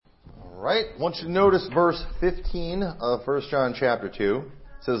Right? I want you to notice verse 15 of 1 John chapter 2.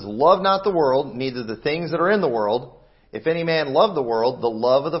 It says, "Love not the world, neither the things that are in the world. If any man love the world, the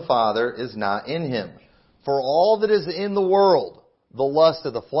love of the Father is not in him. For all that is in the world, the lust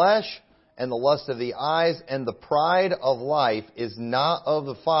of the flesh, and the lust of the eyes, and the pride of life is not of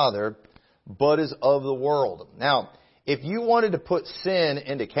the Father, but is of the world." Now, if you wanted to put sin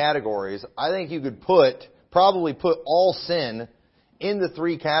into categories, I think you could probably put all sin in the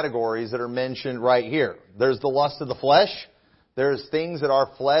three categories that are mentioned right here. There's the lust of the flesh. There's things that our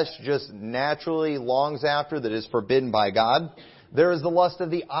flesh just naturally longs after that is forbidden by God. There is the lust of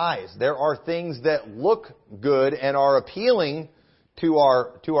the eyes. There are things that look good and are appealing to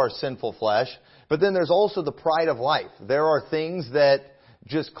our sinful flesh. But then there's also the pride of life. There are things that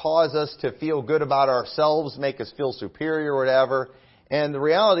just cause us to feel good about ourselves, make us feel superior or whatever. And the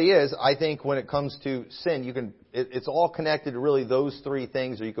reality is, I think when it comes to sin, it's all connected to really those three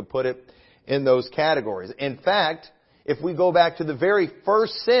things, or you could put it in those categories. In fact, if we go back to the very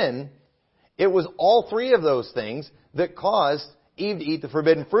first sin, it was all three of those things that caused Eve to eat the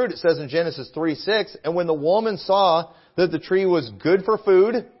forbidden fruit. It says in Genesis 3:6, "And when the woman saw that the tree was good for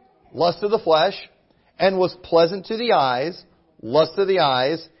food, lust of the flesh, and was pleasant to the eyes, lust of the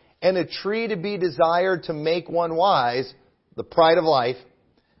eyes, and a tree to be desired to make one wise, the pride of life,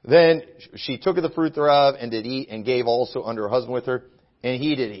 then she took of the fruit thereof and did eat, and gave also unto her husband with her, and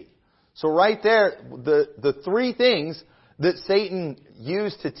he did eat." So right there, the three things that Satan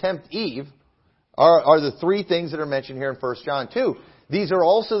used to tempt Eve are the three things that are mentioned here in 1 John 2. These are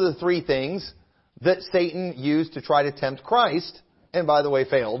also the three things that Satan used to try to tempt Christ, and by the way,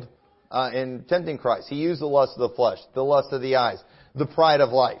 failed in tempting Christ. He used the lust of the flesh, the lust of the eyes, the pride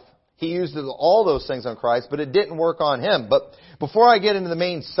of life. He used all those things on Christ, but it didn't work on him. But before I get into the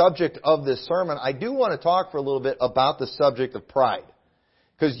main subject of this sermon, I do want to talk for a little bit about the subject of pride.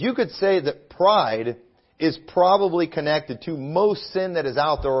 Because you could say that pride is probably connected to most sin that is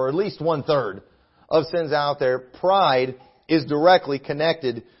out there, or at least 1/3 of sins out there. Pride is directly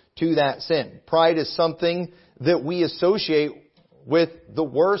connected to that sin. Pride is something that we associate with the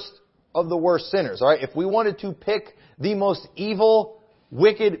worst of the worst sinners. All right, if we wanted to pick the most evil,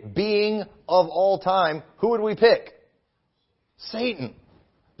 wicked being of all time, who would we pick? Satan.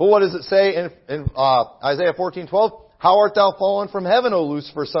 But what does it say in Isaiah 14:12? "How art thou fallen from heaven, O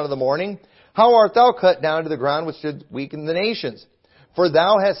Lucifer, son of the morning? How art thou cut down to the ground, which did weaken the nations? For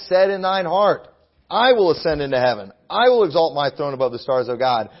thou hast said in thine heart, I will ascend into heaven. I will exalt my throne above the stars of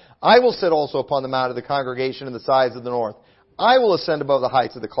God. I will sit also upon the mount of the congregation in the sides of the north. I will ascend above the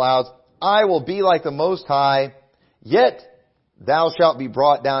heights of the clouds. I will be like the Most High. Yet thou shalt be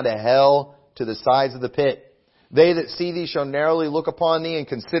brought down to hell, to the sides of the pit. They that see thee shall narrowly look upon thee and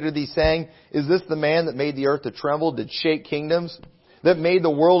consider thee, saying, Is this the man that made the earth to tremble, did shake kingdoms, that made the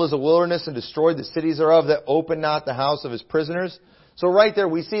world as a wilderness and destroyed the cities thereof, that opened not the house of his prisoners?" So right there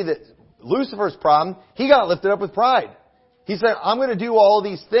we see that Lucifer's problem, he got lifted up with pride. He said, "I'm going to do all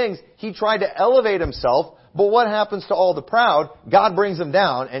these things." He tried to elevate himself, but what happens to all the proud? God brings them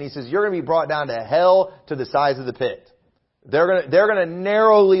down, and he says, "You're going to be brought down to hell, to the sides of the pit." They're going to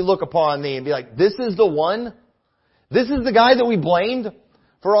narrowly look upon thee and be like, "This is the one? This is the guy that we blamed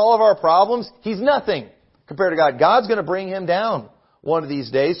for all of our problems? He's nothing compared to God." God's going to bring him down one of these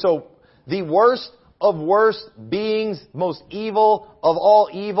days. So the worst of worst beings, most evil of all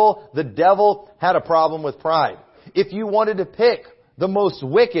evil, the devil had a problem with pride. If you wanted to pick the most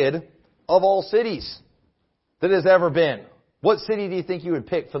wicked of all cities that has ever been, what city do you think you would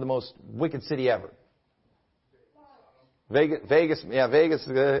pick for the most wicked city ever? Vegas, yeah, Vegas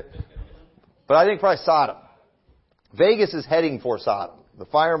is good. But I think probably Sodom. Vegas is heading for Sodom. The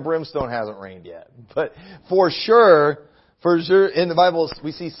fire and brimstone hasn't rained yet. But for sure, in the Bible,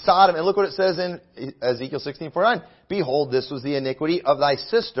 we see Sodom. And look what it says in Ezekiel 16:49. "Behold, this was the iniquity of thy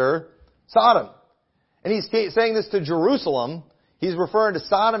sister, Sodom." And he's saying this to Jerusalem. He's referring to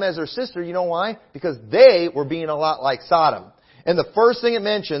Sodom as her sister. You know why? Because they were being a lot like Sodom. And the first thing it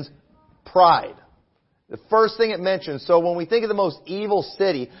mentions, pride. The first thing it mentions. So when we think of the most evil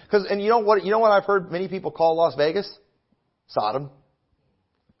city, and you know what I've heard many people call Las Vegas? Sodom.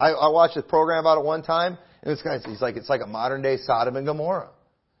 I watched a program about it one time, and this guy, it's like a modern day Sodom and Gomorrah.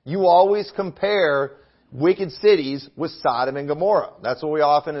 You always compare wicked cities with Sodom and Gomorrah. That's what we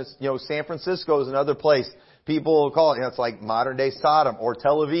often, San Francisco is another place. People call it, it's like modern day Sodom, or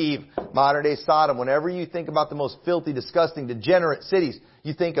Tel Aviv, modern day Sodom. Whenever you think about the most filthy, disgusting, degenerate cities,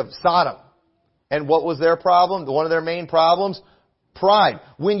 you think of Sodom. And what was their problem? One of their main problems? Pride.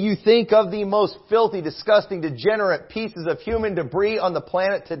 When you think of the most filthy, disgusting, degenerate pieces of human debris on the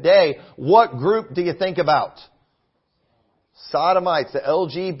planet today, what group do you think about? Sodomites, the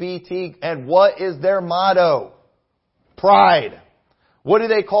LGBT, and what is their motto? Pride. What do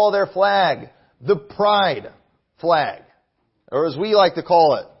they call their flag? The pride flag. Or as we like to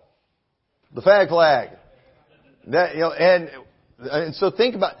call it, the fag flag. That, and so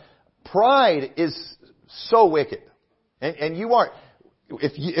think about, pride is so wicked. And you aren't,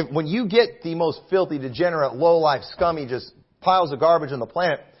 when you get the most filthy, degenerate, low-life, scummy, just piles of garbage on the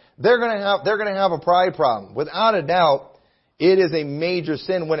planet, they're gonna have a pride problem. Without a doubt, it is a major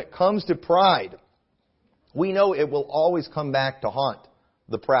sin. When it comes to pride, we know it will always come back to haunt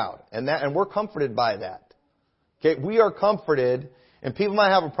the proud. And we're comforted by that. Okay, we are comforted, and people might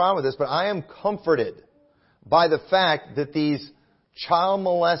have a problem with this, but I am comforted by the fact that these child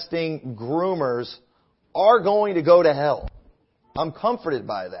molesting groomers are going to go to hell. I'm comforted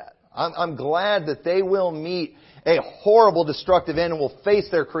by that. I'm glad that they will meet a horrible, destructive end and will face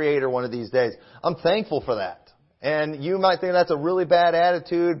their Creator one of these days. I'm thankful for that. And you might think that's a really bad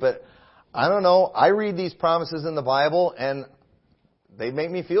attitude, but I don't know. I read these promises in the Bible and they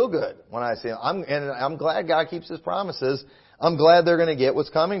make me feel good when I see them. I'm glad God keeps His promises. I'm glad they're going to get what's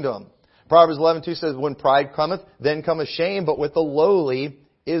coming to them. Proverbs 11:2 says, when pride cometh, then cometh shame, but with the lowly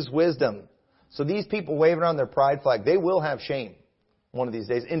is wisdom. So these people waving around their pride flag, they will have shame one of these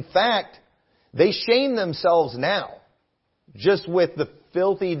days. In fact, they shame themselves now, just with the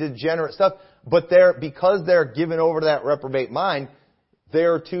filthy, degenerate stuff. But because they're given over to that reprobate mind,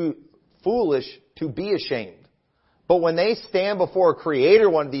 they're too foolish to be ashamed. But when they stand before a Creator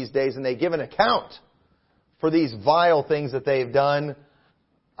one of these days and they give an account for these vile things that they've done,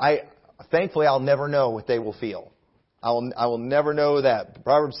 thankfully I'll never know what they will feel. I will never know that.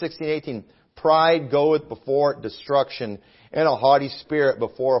 Proverbs 16:18, pride goeth before destruction, and a haughty spirit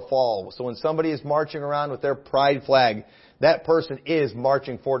before a fall. So when somebody is marching around with their pride flag, that person is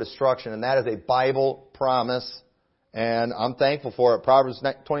marching for destruction, and that is a Bible promise, and I'm thankful for it. Proverbs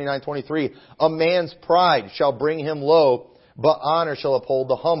 29:23, a man's pride shall bring him low, but honor shall uphold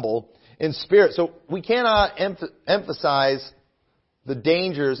the humble in spirit. So we cannot emphasize the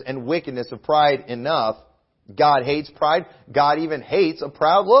dangers and wickedness of pride enough. God hates pride. God even hates a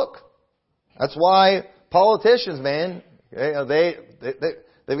proud look. That's why politicians, man, they've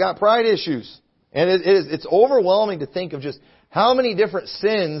got pride issues. And it's overwhelming to think of just how many different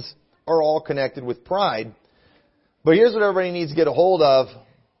sins are all connected with pride. But here's what everybody needs to get a hold of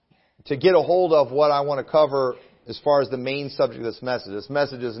what I want to cover as far as the main subject of this message. This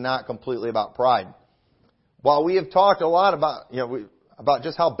message is not completely about pride. While we have talked a lot about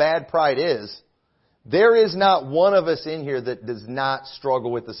just how bad pride is, there is not one of us in here that does not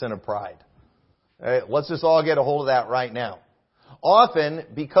struggle with the sin of pride. Right, let's just all get a hold of that right now. Often,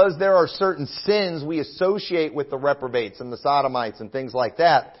 because there are certain sins we associate with the reprobates and the sodomites and things like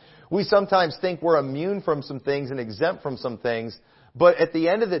that, we sometimes think we're immune from some things and exempt from some things. But at the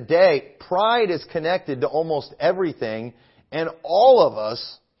end of the day, pride is connected to almost everything, and all of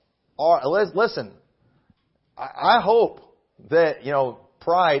us are. Listen, I hope that,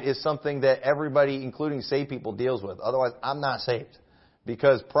 pride is something that everybody, including saved people, deals with. Otherwise, I'm not saved.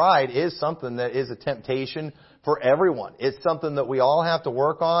 Because pride is something that is a temptation for everyone. It's something that we all have to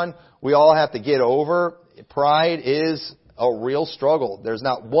work on. We all have to get over. Pride is a real struggle. There's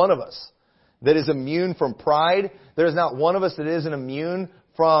not one of us that is immune from pride. There's not one of us that isn't immune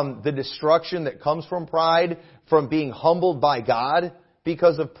from the destruction that comes from pride, from being humbled by God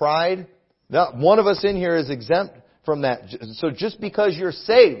because of pride. Not one of us in here is exempt from that. So just because you're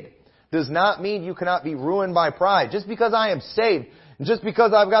saved does not mean you cannot be ruined by pride. Just because I am saved, just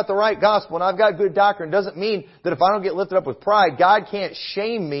because I've got the right gospel and I've got good doctrine doesn't mean that if I don't get lifted up with pride, God can't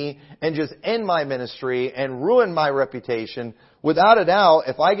shame me and just end my ministry and ruin my reputation. Without a doubt,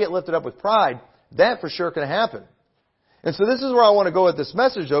 if I get lifted up with pride, that for sure can happen. And so this is where I want to go with this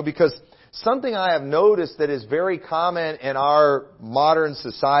message, though, because something I have noticed that is very common in our modern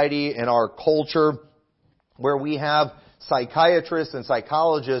society, in our culture, where we have psychiatrists and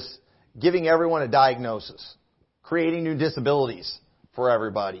psychologists giving everyone a diagnosis, creating new disabilities for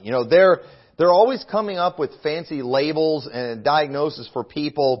everybody. They're always coming up with fancy labels and diagnoses for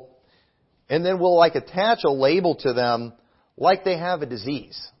people, and then we'll attach a label to them like they have a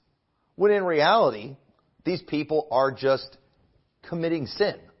disease. When in reality, these people are just committing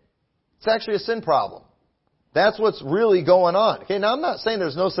sin. It's actually a sin problem. That's what's really going on. Okay, now I'm not saying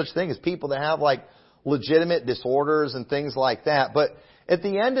there's no such thing as people that have legitimate disorders and things like that, but at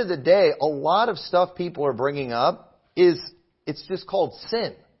the end of the day, a lot of stuff people are bringing up it's just called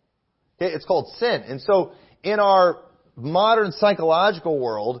sin. Okay, it's called sin. And so in our modern psychological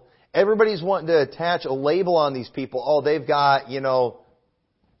world, everybody's wanting to attach a label on these people. Oh, they've got, narcissism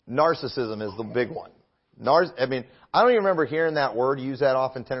is the big one. I don't even remember hearing that word used that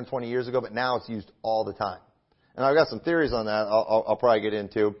often 10 or 20 years ago, but now it's used all the time. And I've got some theories on that I'll probably get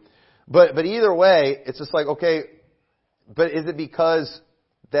into. But either way, it's just like, okay, but is it because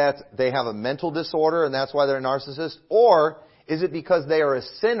that they have a mental disorder and that's why they're a narcissist? Or is it because they are a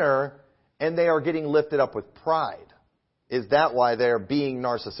sinner and they are getting lifted up with pride? Is that why they're being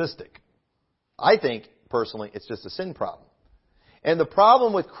narcissistic? I think, personally, it's just a sin problem. And the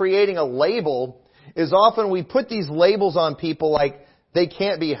problem with creating a label is often we put these labels on people like they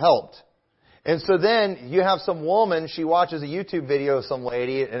can't be helped. And so then you have some woman, she watches a YouTube video of some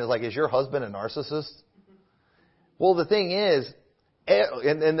lady and is like, is your husband a narcissist? Well, the thing is,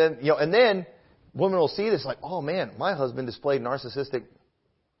 and then women will see this like, oh man, my husband displayed narcissistic,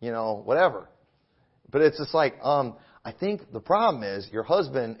 whatever. But it's just like, I think the problem is your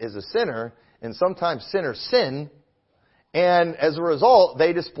husband is a sinner, and sometimes sinners sin, and as a result,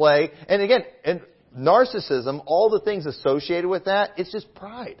 they display, and again, and narcissism, all the things associated with that, it's just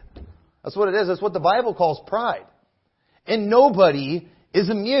pride. That's what it is. That's what the Bible calls pride. And nobody is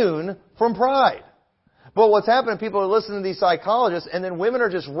immune from pride. But what's happening, people are listening to these psychologists, and then women are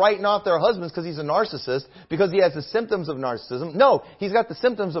just writing off their husbands because he's a narcissist, because he has the symptoms of narcissism. No, he's got the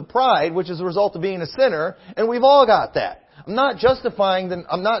symptoms of pride, which is a result of being a sinner, and we've all got that. I'm not justifying the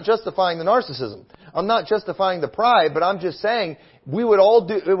narcissism. I'm not justifying the pride, but I'm just saying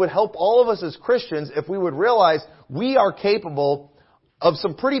it would help all of us as Christians if we would realize we are capable of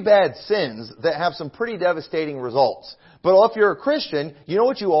some pretty bad sins that have some pretty devastating results. But if you're a Christian, you know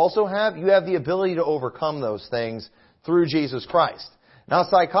what you also have? You have the ability to overcome those things through Jesus Christ. Now,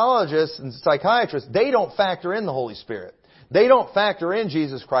 psychologists and psychiatrists, they don't factor in the Holy Spirit. They don't factor in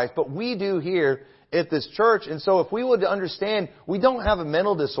Jesus Christ, but we do here at this church. And so if we would understand we don't have a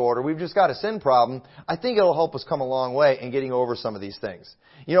mental disorder, we've just got a sin problem, I think it'll help us come a long way in getting over some of these things.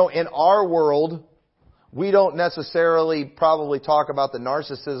 In our world, we don't necessarily probably talk about the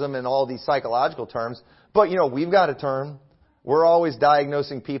narcissism and all these psychological terms, but we've got a term. We're always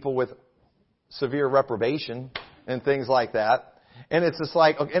diagnosing people with severe reprobation and things like that. And it's just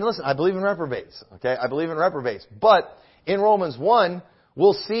like, and listen, I believe in reprobates, okay? I believe in reprobates. But in Romans 1,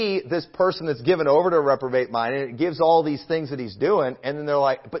 we'll see this person that's given over to a reprobate mind, and it gives all these things that he's doing, and then they're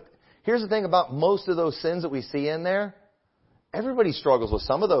like, but here's the thing about most of those sins that we see in there. Everybody struggles with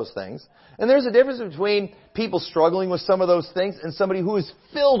some of those things. And there's a difference between people struggling with some of those things and somebody who is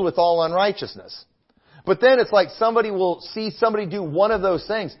filled with all unrighteousness. But then it's like somebody will see somebody do one of those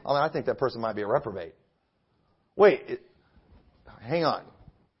things. I think that person might be a reprobate. Wait, hang on.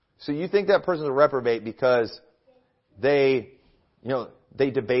 So you think that person's a reprobate because they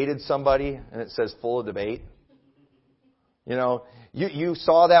debated somebody and it says full of debate? You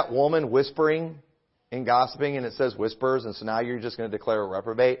saw that woman whispering and gossiping, and it says whispers, and so now you're just going to declare a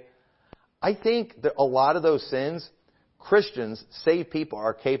reprobate. I think that a lot of those sins, Christians, saved people,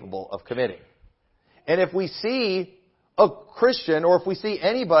 are capable of committing. And if we see a Christian, or if we see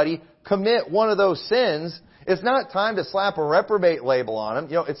anybody commit one of those sins, it's not time to slap a reprobate label on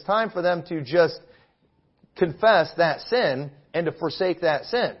them. It's time for them to just confess that sin and to forsake that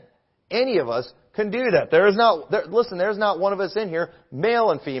sin. Any of us can do that. There's not one of us in here,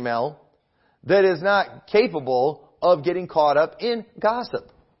 male and female, that is not capable of getting caught up in gossip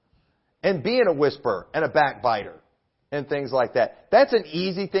and being a whisperer and a backbiter and things like that. That's an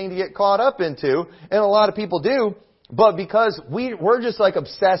easy thing to get caught up into, and a lot of people do, but because we're just like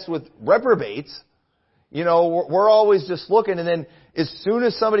obsessed with reprobates, we're always just looking, and then as soon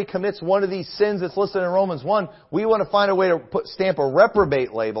as somebody commits one of these sins that's listed in Romans 1, we want to find a way to stamp a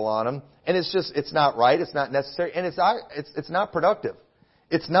reprobate label on them, and it's not right, it's not necessary, and it's not productive.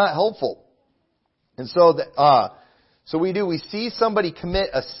 It's not helpful. And so we see somebody commit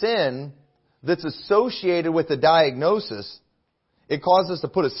a sin that's associated with the diagnosis. It causes us to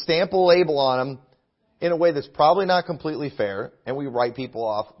put a stamp label on them in a way that's probably not completely fair, and we write people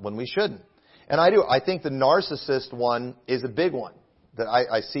off when we shouldn't. And I think the narcissist one is a big one. That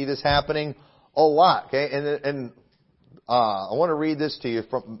I see this happening a lot. Okay, and I want to read this to you.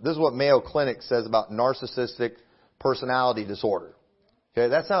 This is what Mayo Clinic says about narcissistic personality disorder. Okay,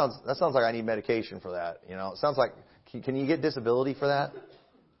 that sounds like I need medication for that. It sounds like, can you get disability for that?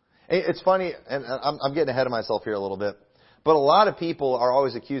 It's funny, and I'm getting ahead of myself here a little bit, but a lot of people are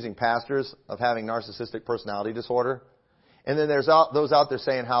always accusing pastors of having narcissistic personality disorder. And then there's those out there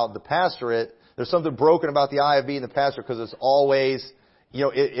saying how the pastorate, there's something broken about the eye of being the pastor because it's always,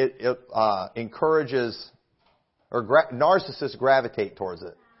 it encourages, or narcissists gravitate towards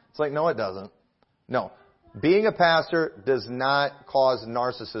it. It's like, no, it doesn't. No. Being a pastor does not cause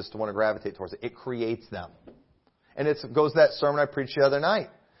narcissists to want to gravitate towards it. It creates them. And it goes to that sermon I preached the other night.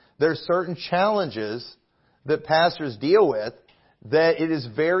 There's certain challenges that pastors deal with that it is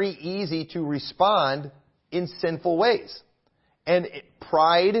very easy to respond in sinful ways. And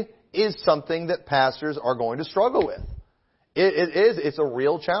pride is something that pastors are going to struggle with. It's a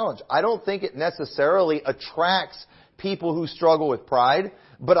real challenge. I don't think it necessarily attracts people who struggle with pride,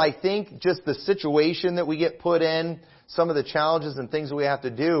 but I think just the situation that we get put in, some of the challenges and things that we have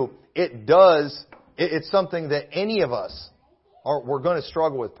to do, it's something that any of us we're going to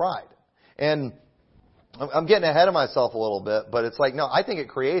struggle with pride. And I'm getting ahead of myself a little bit, but it's like, no, I think it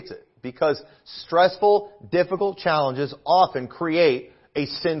creates it. Because stressful, difficult challenges often create a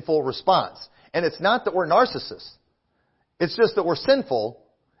sinful response. And it's not that we're narcissists. It's just that we're sinful,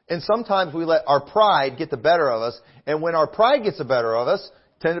 and sometimes we let our pride get the better of us. And when our pride gets the better of us,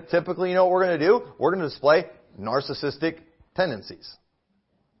 typically, you know what we're going to do? We're going to display narcissistic tendencies.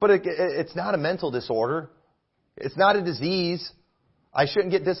 But it's not a mental disorder. It's not a disease. I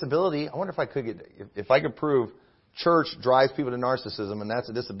shouldn't get disability. I wonder if I could prove church drives people to narcissism, and that's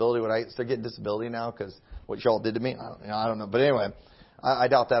a disability. Would I start getting disability now because what y'all did to me? I don't know. But anyway, I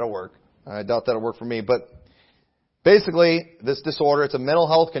doubt that'll work. I doubt that'll work for me. But basically, this disorder, it's a mental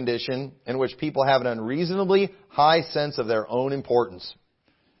health condition in which people have an unreasonably high sense of their own importance.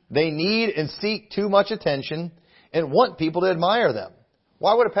 They need and seek too much attention and want people to admire them.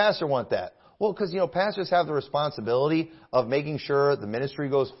 Why would a pastor want that? Well, because, pastors have the responsibility of making sure the ministry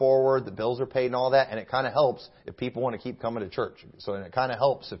goes forward, the bills are paid and all that, and it kind of helps if people want to keep coming to church. So it kind of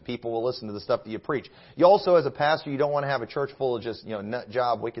helps if people will listen to the stuff that you preach. You also, as a pastor, you don't want to have a church full of just, nut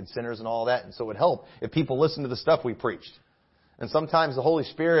job, wicked sinners and all that, and so it would help if people listen to the stuff we preached. And sometimes the Holy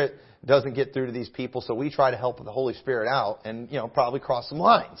Spirit doesn't get through to these people, so we try to help the Holy Spirit out and, probably cross some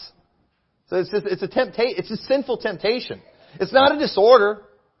lines. So it's a sinful temptation. It's not a disorder.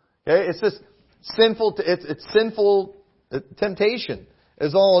 Okay? It's just sinful temptation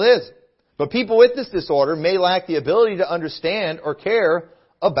is all it is. But people with this disorder may lack the ability to understand or care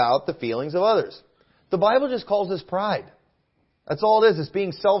about the feelings of others. The Bible just calls this pride. That's all it is. It's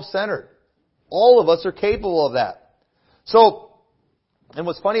being self-centered. All of us are capable of that. So, and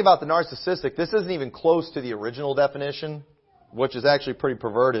what's funny about the narcissistic, this isn't even close to the original definition, which is actually pretty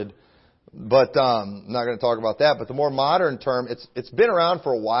perverted. But I'm not going to talk about that. But the more modern term, it's been around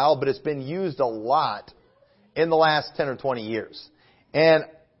for a while, but it's been used a lot in the last 10 or 20 years. And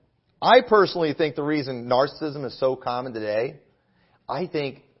I personally think the reason narcissism is so common today, I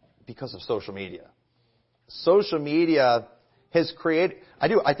think because of social media. Social media has created,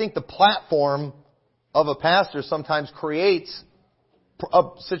 I think the platform of a pastor sometimes creates a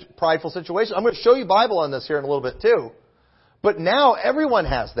prideful situation. I'm going to show you Bible on this here in a little bit too. But now everyone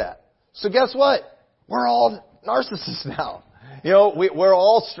has that. So guess what? We're all narcissists now. We're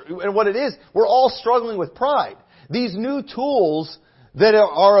all, and what it is, we're all struggling with pride. These new tools that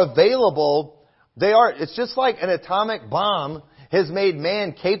are available, it's just like an atomic bomb has made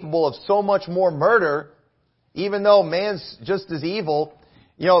man capable of so much more murder, even though man's just as evil,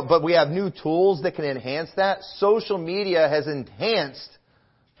 but we have new tools that can enhance that. Social media has enhanced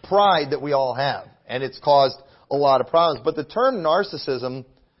pride that we all have, and it's caused a lot of problems. But the term narcissism,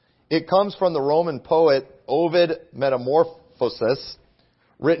 it comes from the Roman poet Ovid Metamorphosis,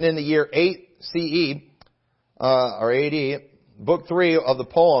 written in the year 8 CE, or AD. Book 3 of the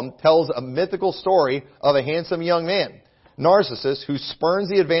poem tells a mythical story of a handsome young man, Narcissus, who spurns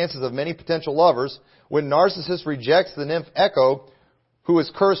the advances of many potential lovers. When Narcissus rejects the nymph Echo, who is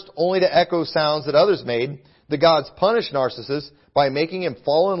cursed only to echo sounds that others made, the gods punish Narcissus by making him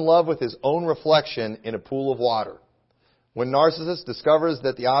fall in love with his own reflection in a pool of water. When Narcissus discovers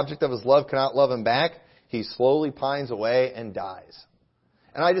that the object of his love cannot love him back, he slowly pines away and dies.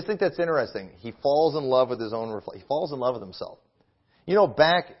 And I just think that's interesting. He falls in love with his own reflection. He falls in love with himself.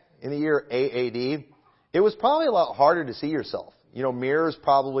 Back in the year AAD, it was probably a lot harder to see yourself. Mirrors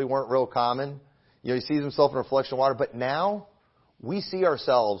probably weren't real common. He sees himself in a reflection of water. But now, we see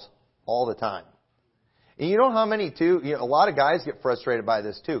ourselves all the time. And you know how many, too, a lot of guys get frustrated by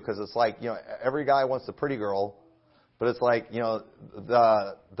this, too, because it's like, every guy wants the pretty girl. But it's like, a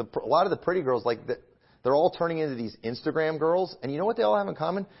lot of the pretty girls, they're all turning into these Instagram girls. And you know what they all have in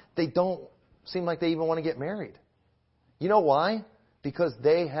common? They don't seem like they even want to get married. You know why? Because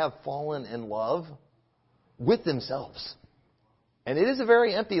they have fallen in love with themselves. And it is a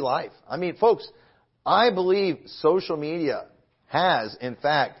very empty life. I mean, folks, I believe social media has, in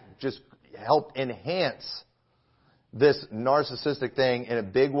fact, just helped enhance this narcissistic thing in a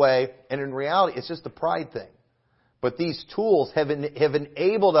big way. And in reality, it's just a pride thing. But these tools have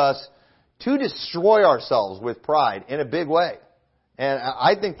enabled us to destroy ourselves with pride in a big way. And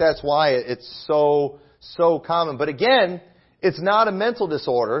I think that's why it's so common. But again, it's not a mental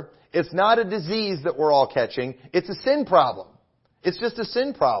disorder. It's not a disease that we're all catching. It's a sin problem. It's just a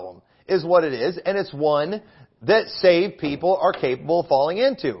sin problem is what it is. And it's one that saved people are capable of falling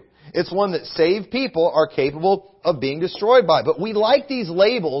into. It's one that saved people are capable of being destroyed by. But we like these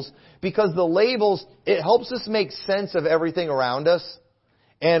labels because the labels, it helps us make sense of everything around us.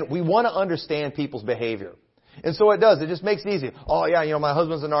 And we want to understand people's behavior. And so it does. It just makes it easy. Oh yeah, my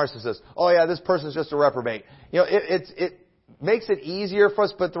husband's a narcissist. Oh yeah, this person's just a reprobate. It makes it easier for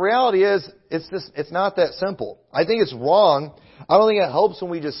us, but the reality is, it's not that simple. I think it's wrong. I don't think it helps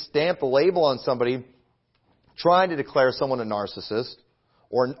when we just stamp a label on somebody trying to declare someone a narcissist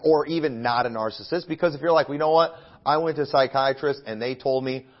or even not a narcissist, because if you're like, well, you know what? I went to a psychiatrist and they told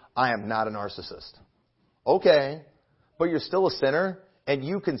me I am not a narcissist. Okay, but you're still a sinner and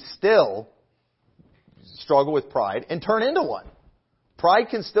you can still struggle with pride and turn into one. Pride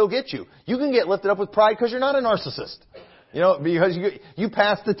can still get you. You can get lifted up with pride because you're not a narcissist. Because you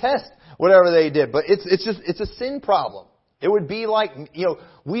passed the test, whatever they did. But it's a sin problem. It would be like,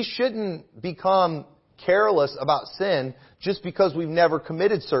 we shouldn't become careless about sin just because we've never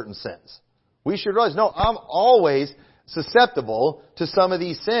committed certain sins. We should realize, no, I'm always susceptible to some of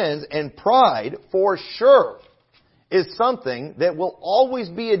these sins, and pride, for sure, is something that will always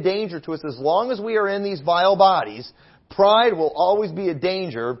be a danger to us as long as we are in these vile bodies. Pride will always be a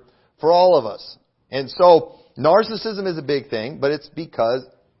danger for all of us. And so, narcissism is a big thing, but it's because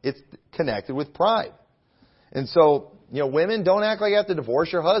it's connected with pride. And so, women, don't act like you have to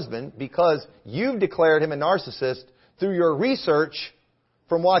divorce your husband because you've declared him a narcissist through your research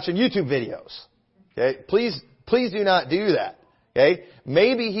from watching YouTube videos. Okay? Please do not do that. Okay?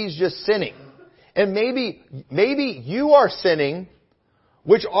 Maybe he's just sinning. And maybe you are sinning,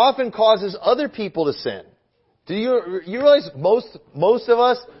 which often causes other people to sin. Do you realize most of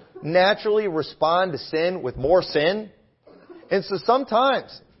us naturally respond to sin with more sin? And so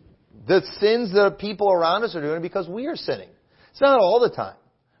sometimes the sins that people around us are doing because we are sinning. It's not all the time.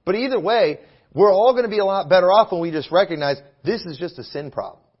 But either way, we're all going to be a lot better off when we just recognize this is just a sin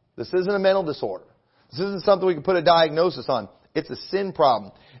problem. This isn't a mental disorder. This isn't something we can put a diagnosis on. It's a sin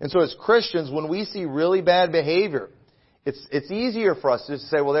problem. And so as Christians, when we see really bad behavior, it's easier for us to just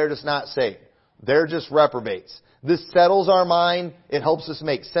say, well, they're just not saved. They're just reprobates. This settles our mind. It helps us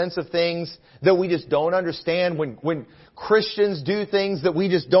make sense of things that we just don't understand. When Christians do things that we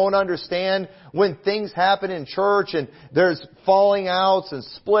just don't understand, when things happen in church and there's falling outs and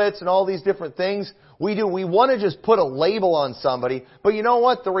splits and all these different things, we want to just put a label on somebody. But you know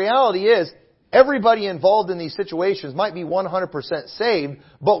what? The reality is, everybody involved in these situations might be 100% saved,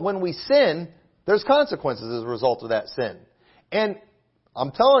 but when we sin, there's consequences as a result of that sin. And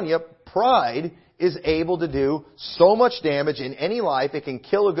I'm telling you, pride is able to do so much damage in any life. It can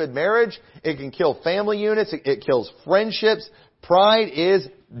kill a good marriage. It can kill family units. It kills friendships. Pride is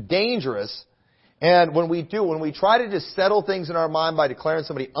dangerous. And when we try to just settle things in our mind by declaring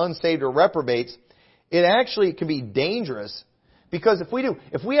somebody unsaved or reprobates, it actually can be dangerous. Because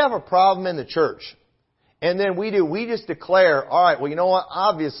if we have a problem in the church, and then we just declare, all right, well, you know what?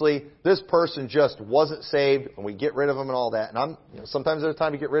 Obviously, this person just wasn't saved, and we get rid of them and all that. And sometimes there's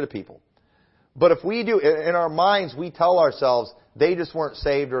time to get rid of people. But if we do, in our minds, we tell ourselves they just weren't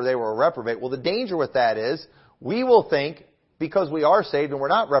saved or they were a reprobate. Well, the danger with that is we will think, because we are saved and we're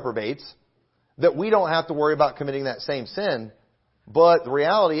not reprobates, that we don't have to worry about committing that same sin. But the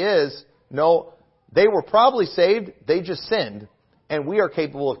reality is, no, they were probably saved, they just sinned, and we are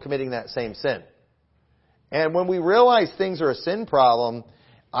capable of committing that same sin. And when we realize things are a sin problem,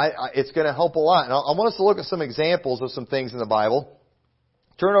 it's going to help a lot. And I want us to look at some examples of some things in the Bible.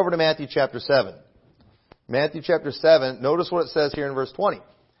 Turn over to Matthew chapter 7. Matthew chapter 7, notice what it says here in verse 20.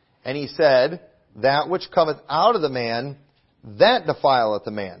 And he said, that which cometh out of the man, that defileth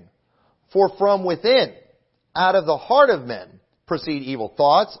the man. For from within, out of the heart of men, proceed evil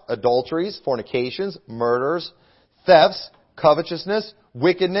thoughts, adulteries, fornications, murders, thefts, covetousness,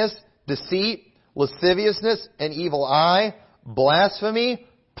 wickedness, deceit, lasciviousness, an evil eye, blasphemy,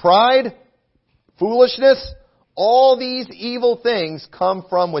 pride, foolishness. All these evil things come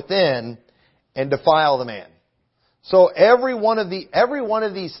from within and defile the man. So every one of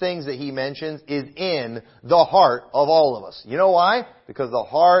these things that he mentions is in the heart of all of us. You know why? Because the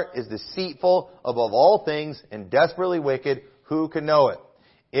heart is deceitful above all things and desperately wicked. Who can know it?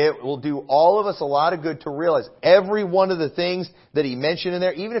 It will do all of us a lot of good to realize every one of the things that he mentioned in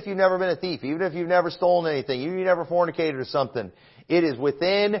there, even if you've never been a thief, even if you've never stolen anything, even if you've never fornicated or something, it is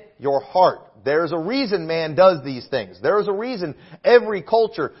within your heart. There's a reason man does these things. There is a reason every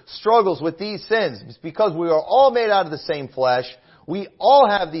culture struggles with these sins. It's because we are all made out of the same flesh. We all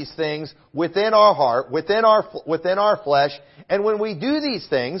have these things within our heart, within our flesh. And when we do these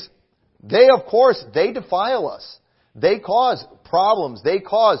things, They, of course, they defile us. They cause problems. They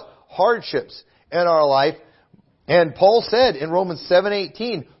cause hardships in our life. And Paul said in Romans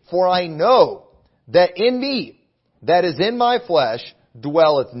 7:18, "For I know that in me, that is in my flesh,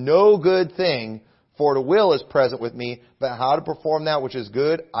 dwelleth no good thing, for the will is present with me, but how to perform that which is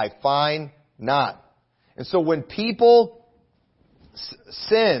good, I find not." And so when people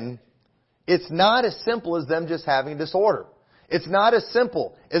sin, it's not as simple as them just having disorder. It's not as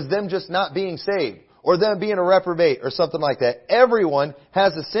simple as them just not being saved or them being a reprobate or something like that. Everyone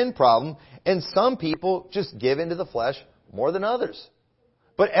has a sin problem, and some people just give into the flesh more than others.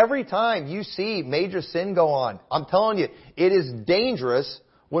 But every time you see major sin go on, I'm telling you, it is dangerous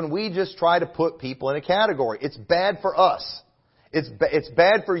when we just try to put people in a category. It's bad for us. It's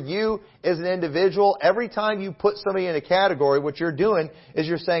bad for you as an individual. Every time you put somebody in a category, what you're doing is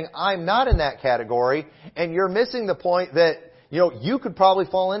you're saying, I'm not in that category, and you're missing the point that, you could probably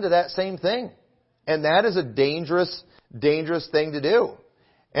fall into that same thing. And that is a dangerous thing to do.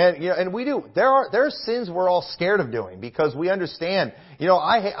 And, and we do. There are sins we're all scared of doing because we understand,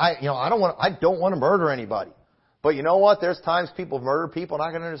 I don't want to murder anybody. But you know what? There's times people murder people and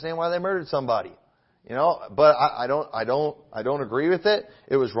I can understand why they murdered somebody. But I don't agree with it.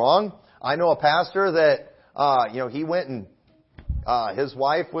 It was wrong. I know a pastor that, he went and, his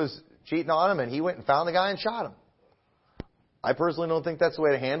wife was cheating on him and he went and found the guy and shot him. I personally don't think that's the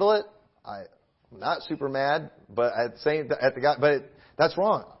way to handle it. I'm not super mad, but at the guy, but that's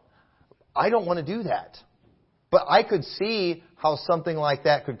wrong. I don't want to do that. But I could see how something like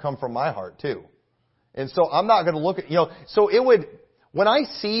that could come from my heart too. And so I'm not going to look at, so it would, when I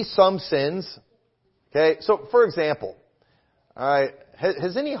see some sins, okay, so for example, alright,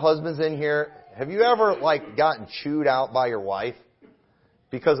 has any husbands in here, have you ever gotten chewed out by your wife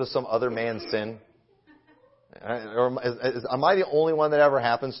because of some other man's sin? Or am I the only one that ever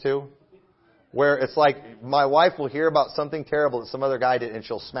happens to? Where it's like, my wife will hear about something terrible that some other guy did and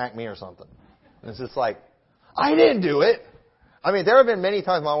she'll smack me or something. And it's just like, I didn't do it. I mean, there have been many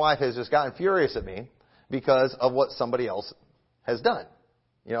times my wife has just gotten furious at me because of what somebody else has done.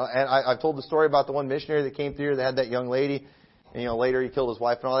 And I've told the story about the one missionary that came through here that had that young lady, and later he killed his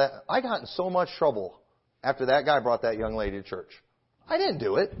wife and all that. I got in so much trouble after that guy brought that young lady to church. I didn't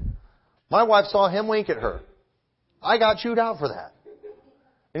do it. My wife saw him wink at her. I got chewed out for that.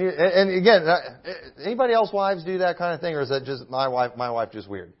 And again, anybody else wives do that kind of thing, or is that just my wife just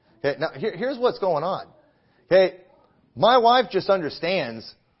weird? Okay, now here's what's going on. Okay, my wife just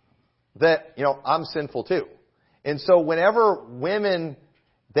understands that, I'm sinful too. And so whenever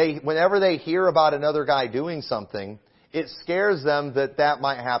they hear about another guy doing something, it scares them that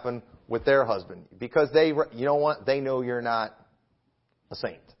might happen with their husband. Because they know you're not a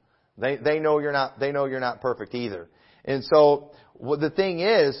saint. They know you're not perfect either. And so the thing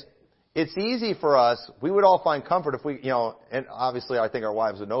is, it's easy for us, we would all find comfort if we, and obviously I think our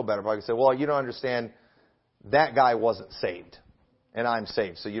wives would know better, but I could say, well, you don't understand, that guy wasn't saved. And I'm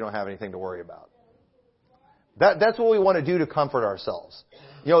saved, so you don't have anything to worry about. That's what we want to do to comfort ourselves.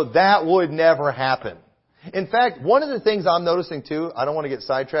 That would never happen. In fact, one of the things I'm noticing too, I don't want to get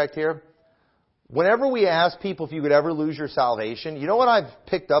sidetracked here. Whenever we ask people if you could ever lose your salvation, you know what I've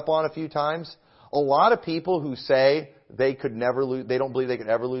picked up on a few times? A lot of people who say they don't believe they could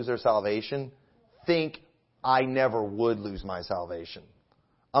ever lose their salvation, think I never would lose my salvation.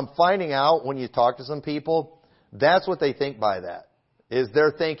 I'm finding out when you talk to some people, that's what they think by that. Is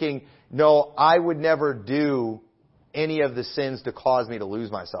they're thinking, no, I would never do any of the sins to cause me to lose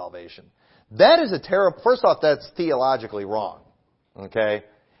my salvation. That is first off, that's theologically wrong. Okay?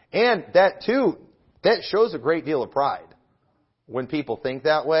 And that too, that shows a great deal of pride when people think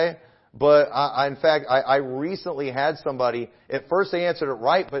that way. But in fact, I recently had somebody, at first they answered it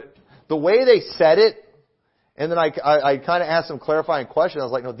right, but the way they said it, and then I kind of asked them clarifying questions. I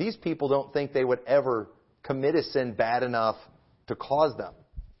was like, no, these people don't think they would ever commit a sin bad enough to cause them.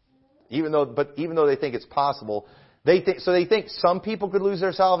 Even though they think it's possible, they think some people could lose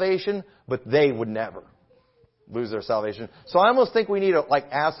their salvation, but they would never lose their salvation. So I almost think we need to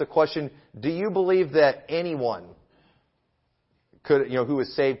ask the question, do you believe that anyone who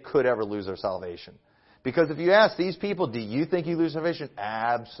is saved could ever lose their salvation? Because if you ask these people, do you think you lose salvation?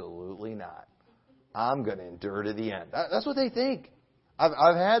 Absolutely not. I'm going to endure to the end. That's what they think.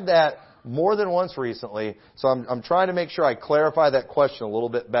 I've had that more than once recently, so I'm trying to make sure I clarify that question a little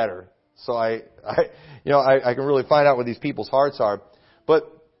bit better, so I can really find out what these people's hearts are. But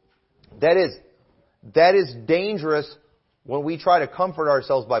that is dangerous when we try to comfort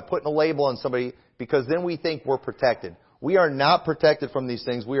ourselves by putting a label on somebody, because then we think we're protected. We are not protected from these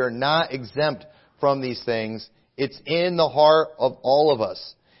things. We are not exempt from these things. It's in the heart of all of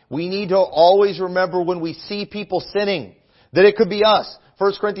us. We need to always remember when we see people sinning, that it could be us.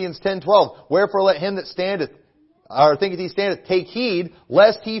 1 Corinthians 10:12, wherefore let him that standeth, or thinketh he standeth, take heed,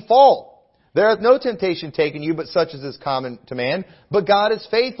 lest he fall. There hath no temptation taken you, but such as is common to man. But God is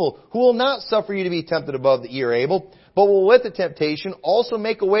faithful, who will not suffer you to be tempted above that ye are able, but will with the temptation also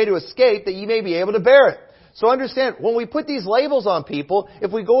make a way to escape, that ye may be able to bear it. So understand, when we put these labels on people,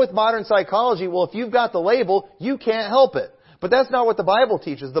 if we go with modern psychology, well, if you've got the label, you can't help it. But that's not what the Bible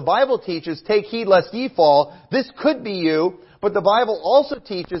teaches. The Bible teaches, take heed lest ye fall. This could be you, but the Bible also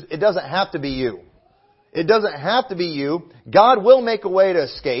teaches it doesn't have to be you. It doesn't have to be you. God will make a way to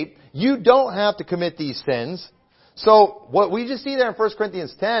escape. You don't have to commit these sins. So what we just see there in 1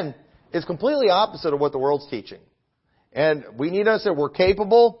 Corinthians 10 is completely opposite of what the world's teaching. And we need to understand we're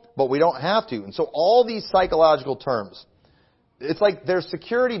capable, but we don't have to. And so all these psychological terms, it's like they're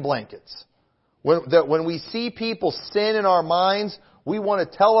security blankets. When we see people sin in our minds, we want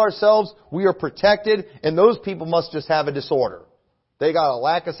to tell ourselves we are protected, and those people must just have a disorder. They got a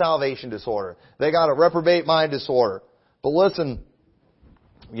lack of salvation disorder. They got a reprobate mind disorder. But listen,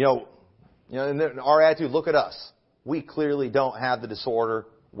 in our attitude, look at us. We clearly don't have the disorder.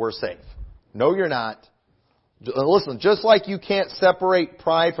 We're safe. No, you're not. Listen, just like you can't separate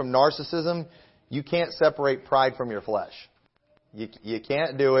pride from narcissism, you can't separate pride from your flesh. You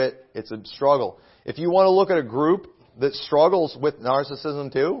can't do it. It's a struggle. If you want to look at a group that struggles with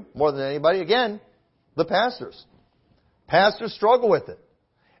narcissism too, more than anybody, again, the pastors. Pastors struggle with it.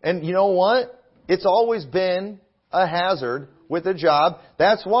 And you know what? It's always been a hazard with a job.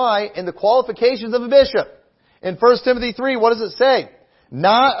 That's why in the qualifications of a bishop, in 1 Timothy 3, what does it say?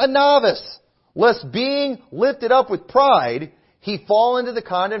 Not a novice, lest being lifted up with pride, he fall into the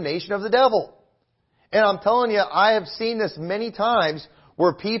condemnation of the devil. And I'm telling you, I have seen this many times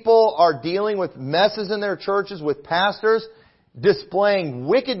where people are dealing with messes in their churches with pastors displaying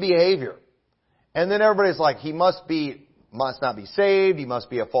wicked behavior. And then everybody's like, he must not be saved, he must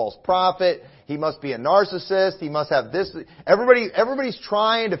be a false prophet, he must be a narcissist, he must have this. Everybody's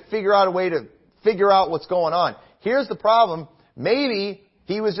trying to figure out a way to figure out what's going on. Here's the problem. Maybe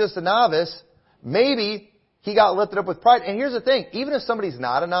he was just a novice. Maybe he got lifted up with pride. And here's the thing. Even if somebody's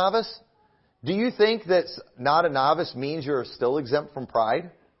not a novice, do you think that not a novice means you're still exempt from pride?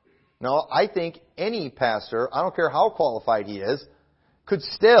 No, I think any pastor, I don't care how qualified he is, could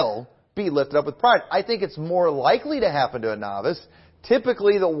still be lifted up with pride. I think it's more likely to happen to a novice.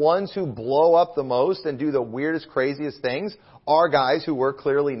 Typically, the ones who blow up the most and do the weirdest, craziest things are guys who were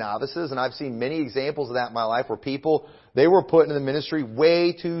clearly novices. And I've seen many examples of that in my life where people, they were put into the ministry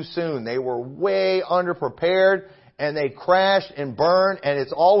way too soon. They were way underprepared and they crashed and burned, and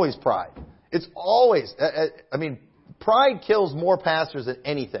it's always pride. It's always, pride kills more pastors than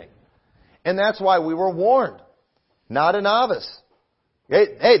anything. And that's why we were warned. Not a novice.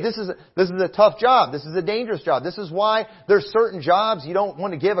 Hey, this is a tough job. This is a dangerous job. This is why there's certain jobs you don't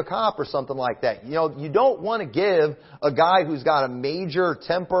want to give a cop or something like that. You don't want to give a guy who's got a major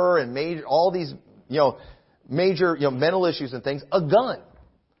temper and all these, major, mental issues and things, a gun.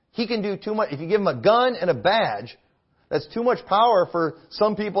 He can do too much. If you give him a gun and a badge, that's too much power for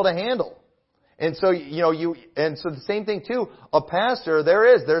some people to handle. And so, the same thing too, a pastor,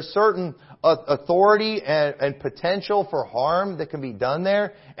 there's certain authority and potential for harm that can be done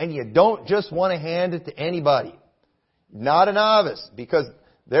there, and you don't just want to hand it to anybody. Not a novice, because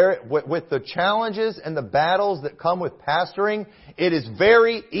with the challenges and the battles that come with pastoring, it is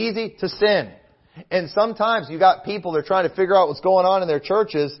very easy to sin. And sometimes you got people, they're trying to figure out what's going on in their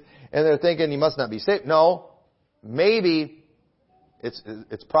churches, and they're thinking, you must not be saved. No, maybe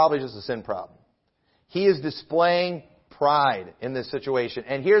it's probably just a sin problem. He is displaying pride in this situation.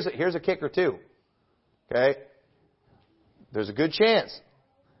 And here's a kicker too. Okay? There's a good chance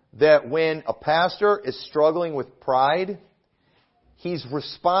that when a pastor is struggling with pride, he's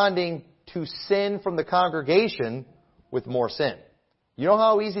responding to sin from the congregation with more sin. You know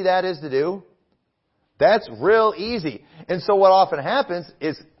how easy that is to do? That's real easy. And so what often happens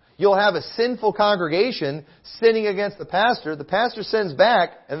is you'll have a sinful congregation sinning against the pastor sins back,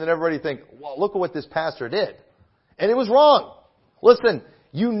 and then everybody think, well, look at what this pastor did. And it was wrong. Listen,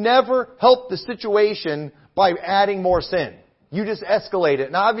 you never help the situation by adding more sin. You just escalate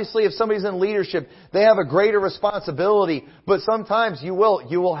it. Now obviously if somebody's in leadership, they have a greater responsibility, but sometimes you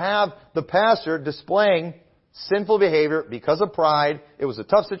will have the pastor displaying sinful behavior because of pride. It was a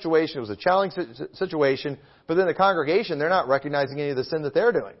tough situation, it was a challenging situation, but then the congregation, they're not recognizing any of the sin that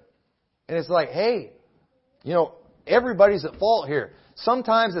they're doing. And it's like, hey, everybody's at fault here.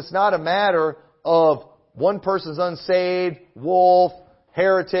 Sometimes it's not a matter of one person's unsaved, wolf,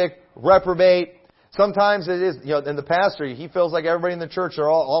 heretic, reprobate. Sometimes it is, and the pastor, he feels like everybody in the church are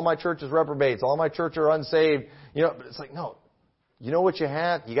all my church is reprobates, all my church are unsaved. But it's like, no. You know what you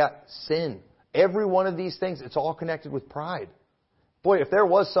have? You got sin. Every one of these things, it's all connected with pride. Boy, if there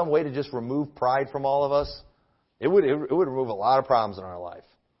was some way to just remove pride from all of us, it would remove a lot of problems in our life.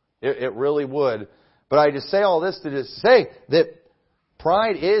 It really would. But I just say all this to just say that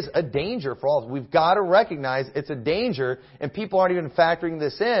pride is a danger for all of us. We've got to recognize it's a danger, and people aren't even factoring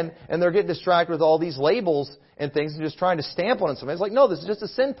this in, and they're getting distracted with all these labels and things and just trying to stamp on something. It's like, no, this is just a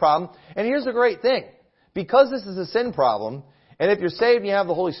sin problem. And here's the great thing. Because this is a sin problem, and if you're saved and you have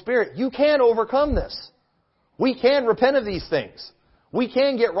the Holy Spirit, you can overcome this. We can repent of these things. We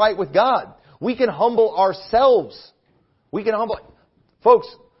can get right with God. We can humble ourselves. Folks,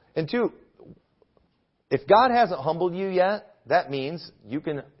 and two, if God hasn't humbled you yet, that means you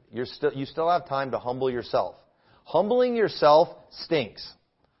still have time to humble yourself. Humbling yourself stinks,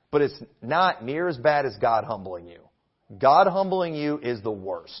 but it's not near as bad as God humbling you. God humbling you is the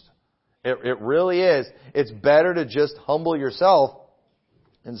worst. It really is. It's better to just humble yourself.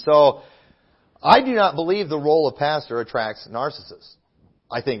 And so, I do not believe the role of pastor attracts narcissists.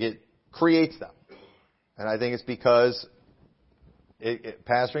 I think it creates them. And I think it's because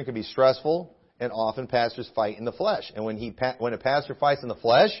pastoring can be stressful, and often pastors fight in the flesh. And when a pastor fights in the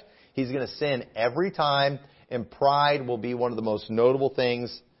flesh, he's going to sin every time, and pride will be one of the most notable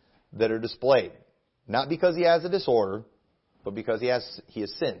things that are displayed. Not because he has a disorder, but because he has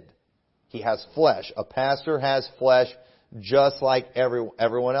sinned. He has flesh. A pastor has flesh just like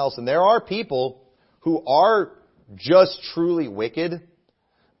everyone else. And there are people who are just truly wicked,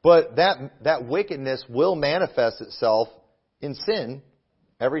 but that wickedness will manifest itself in sin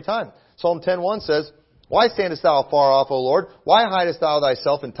every time. Psalm 10:1 says, "Why standest thou afar off, O Lord? Why hidest thou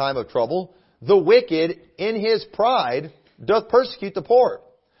thyself in time of trouble? The wicked in his pride doth persecute the poor.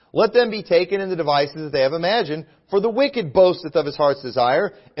 Let them be taken in the devices that they have imagined. For the wicked boasteth of his heart's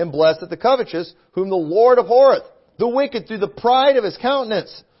desire, and blesseth the covetous, whom the Lord abhorreth. The wicked through the pride of his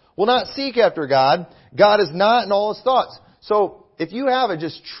countenance will not seek after God. God is not in all his thoughts." So, if you have a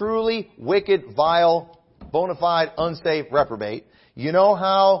just truly wicked, vile, bona fide, unsaved reprobate, you know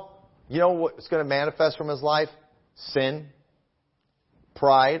what's going to manifest from his life? Sin,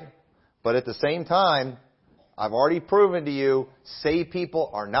 pride, but at the same time, I've already proven to you, saved people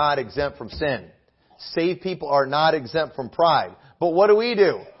are not exempt from sin. Saved people are not exempt from pride. But what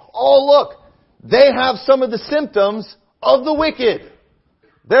do? Oh, look, they have some of the symptoms of the wicked.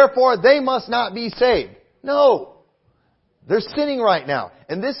 Therefore, they must not be saved. No. They're sinning right now.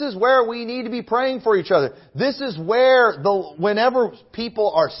 And this is where we need to be praying for each other. This is where, whenever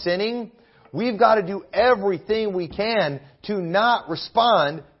people are sinning, we've got to do everything we can to not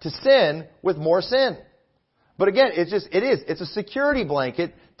respond to sin with more sin. But again, it's a security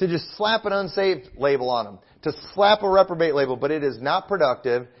blanket to just slap an unsaved label on them, to slap a reprobate label, but it is not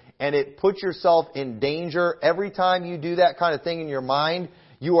productive, and it puts yourself in danger. Every time you do that kind of thing in your mind,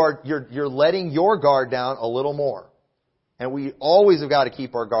 you're letting your guard down a little more. And we always have got to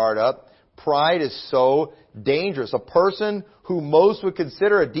keep our guard up. Pride is so dangerous. A person who most would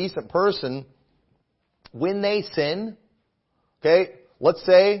consider a decent person, when they sin, okay, let's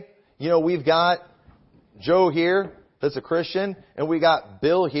say, we've got Joe here, that's a Christian, and we got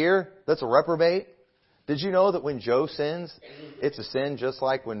Bill here, that's a reprobate. Did you know that when Joe sins, it's a sin just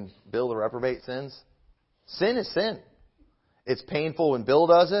like when Bill the reprobate sins? Sin is sin. It's painful when Bill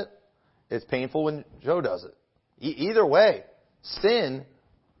does it. It's painful when Joe does it. Either way, sin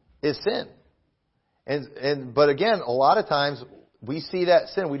is sin. But again, a lot of times we see that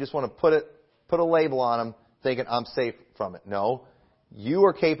sin, we just want to put a label on them, thinking I'm safe from it. No, you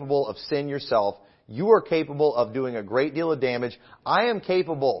are capable of sin yourself. You are capable of doing a great deal of damage. I am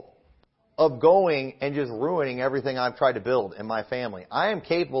capable of going and just ruining everything I've tried to build in my family. I am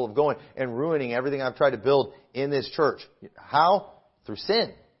capable of going and ruining everything I've tried to build in this church. How? Through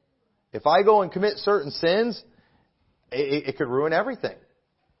sin. If I go and commit certain sins, it could ruin everything.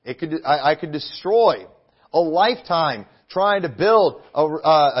 I could destroy a lifetime trying to build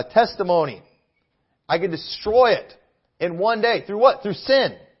a testimony. I could destroy it in one day. Through what? Through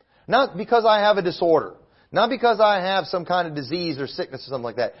sin. Not because I have a disorder. Not because I have some kind of disease or sickness or something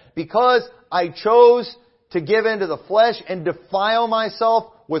like that. Because I chose to give in to the flesh and defile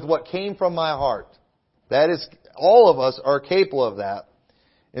myself with what came from my heart. That is, all of us are capable of that.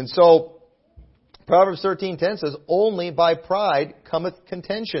 And so, Proverbs 13:10 says, "Only by pride cometh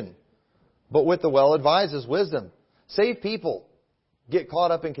contention, but with the well-advised is wisdom." Saved people get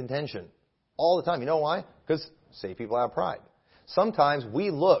caught up in contention all the time. You know why? Because saved people have pride. Sometimes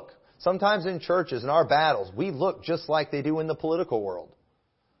in churches, in our battles, we look just like they do in the political world.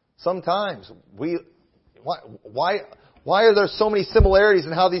 Sometimes why are there so many similarities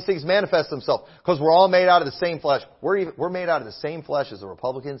in how these things manifest themselves? Because we're all made out of the same flesh. We're made out of the same flesh as the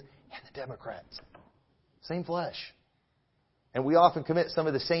Republicans and the Democrats. Same flesh. And we often commit some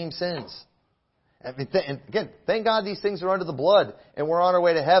of the same sins. And again, thank God these things are under the blood and we're on our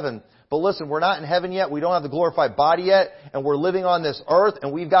way to heaven. But listen, we're not in heaven yet. We don't have the glorified body yet. And we're living on this earth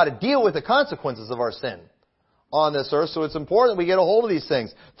and we've got to deal with the consequences of our sin on this earth. So it's important that we get a hold of these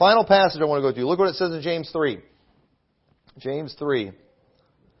things. Final passage I want to go to. Look what it says in James 3. James 3,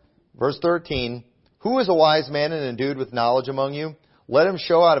 verse 13. Who is a wise man and endued with knowledge among you? Let him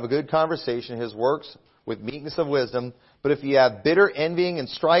show out of a good conversation his works with meekness of wisdom. But if ye have bitter envying and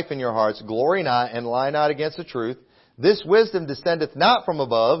strife in your hearts, glory not and lie not against the truth. This wisdom descendeth not from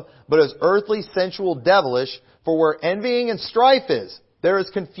above, but is earthly, sensual, devilish. For where envying and strife is, there is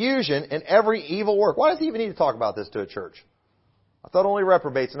confusion in every evil work. Why does he even need to talk about this to a church? I thought only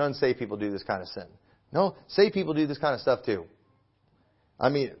reprobates and unsaved people do this kind of sin. No, saved people do this kind of stuff too. I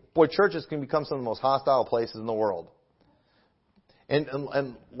mean, boy, churches can become some of the most hostile places in the world. And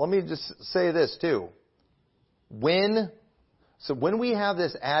let me just say this too. When we have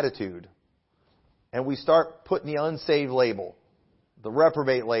this attitude and we start putting the unsaved label, the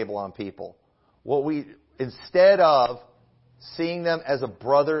reprobate label on people, instead of seeing them as a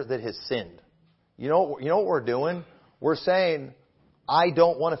brother that has sinned, you know what we're doing? We're saying, I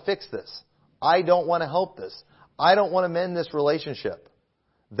don't want to fix this. I don't want to help this. I don't want to mend this relationship.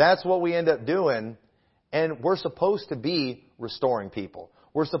 That's what we end up doing. And we're supposed to be restoring people.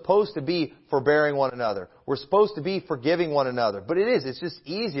 We're supposed to be forbearing one another. We're supposed to be forgiving one another. But it's just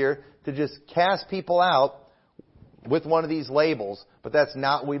easier to just cast people out with one of these labels. But that's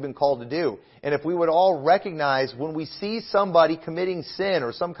not what we've been called to do. And if we would all recognize when we see somebody committing sin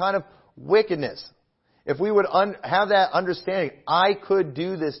or some kind of wickedness, if we would have that understanding, I could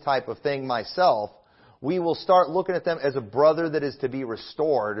do this type of thing myself, we will start looking at them as a brother that is to be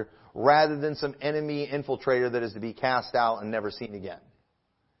restored rather than some enemy infiltrator that is to be cast out and never seen again.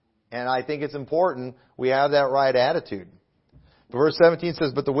 And I think it's important we have that right attitude. Verse 17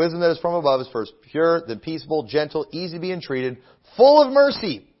 says, But the wisdom that is from above is first pure, then peaceable, gentle, easy to be entreated, full of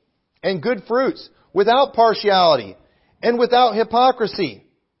mercy and good fruits, without partiality and without hypocrisy.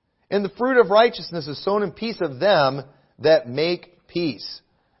 And the fruit of righteousness is sown in peace of them that make peace.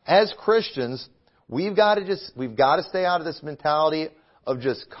 As Christians, we've got to stay out of this mentality of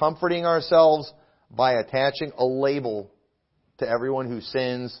just comforting ourselves by attaching a label to everyone who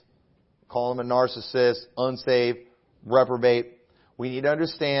sins, call them a narcissist, unsaved, reprobate. We need to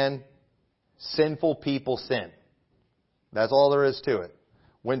understand sinful people sin. That's all there is to it.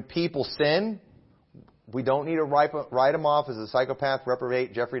 When people sin, we don't need to write them off as a psychopath,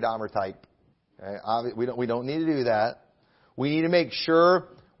 reprobate, Jeffrey Dahmer type. Okay? We don't need to do that. We need to make sure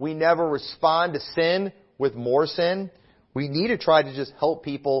we never respond to sin with more sin. We need to try to just help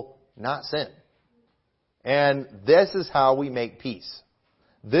people not sin. And this is how we make peace.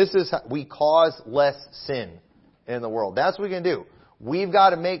 This is how we cause less sin in the world. That's what we can do. We've got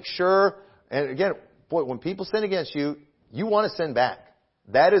to make sure, and again, boy, when people sin against you, you want to sin back.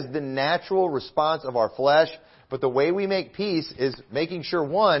 That is the natural response of our flesh. But the way we make peace is making sure,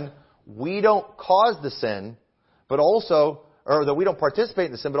 one, we don't cause the sin, but also, or that we don't participate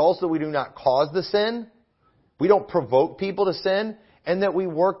in the sin, but also we do not cause the sin. We don't provoke people to sin, and that we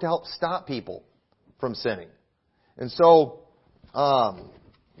work to help stop people from sinning. And so,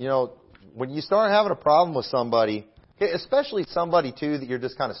 when you start having a problem with somebody, especially somebody too that you're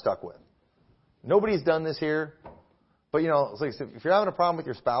just kind of stuck with. Nobody's done this here. But, it's like if you're having a problem with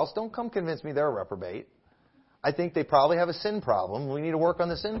your spouse, don't come convince me they're a reprobate. I think they probably have a sin problem. We need to work on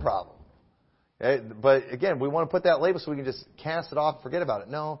the sin problem. Okay? But again, we want to put that label so we can just cast it off and forget about it.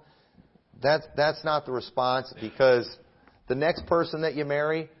 No, that's not the response, because the next person that you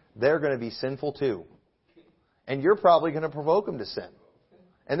marry, they're going to be sinful too. And you're probably going to provoke them to sin.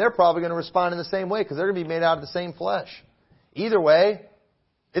 And they're probably going to respond in the same way because they're going to be made out of the same flesh. Either way,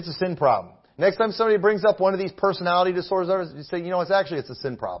 it's a sin problem. Next time somebody brings up one of these personality disorders, you say, it's a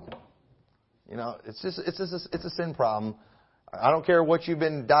sin problem. It's a sin problem. I don't care what you've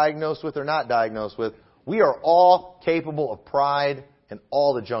been diagnosed with or not diagnosed with. We are all capable of pride and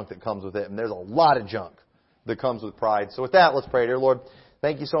all the junk that comes with it. And there's a lot of junk that comes with pride. So with that, let's pray. Dear Lord,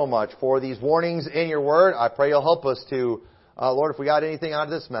 thank you so much for these warnings in your word. I pray you'll help us to, Lord, if we got anything out of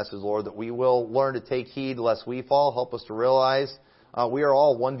this message, Lord, that we will learn to take heed lest we fall. Help us to realize we are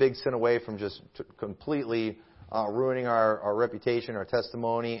all one big sin away from just completely ruining our reputation, our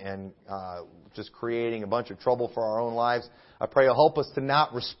testimony, and just creating a bunch of trouble for our own lives. I pray you'll help us to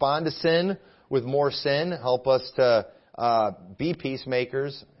not respond to sin with more sin. Help us to be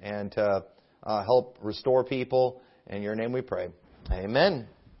peacemakers and to help restore people. In your name we pray. Amen.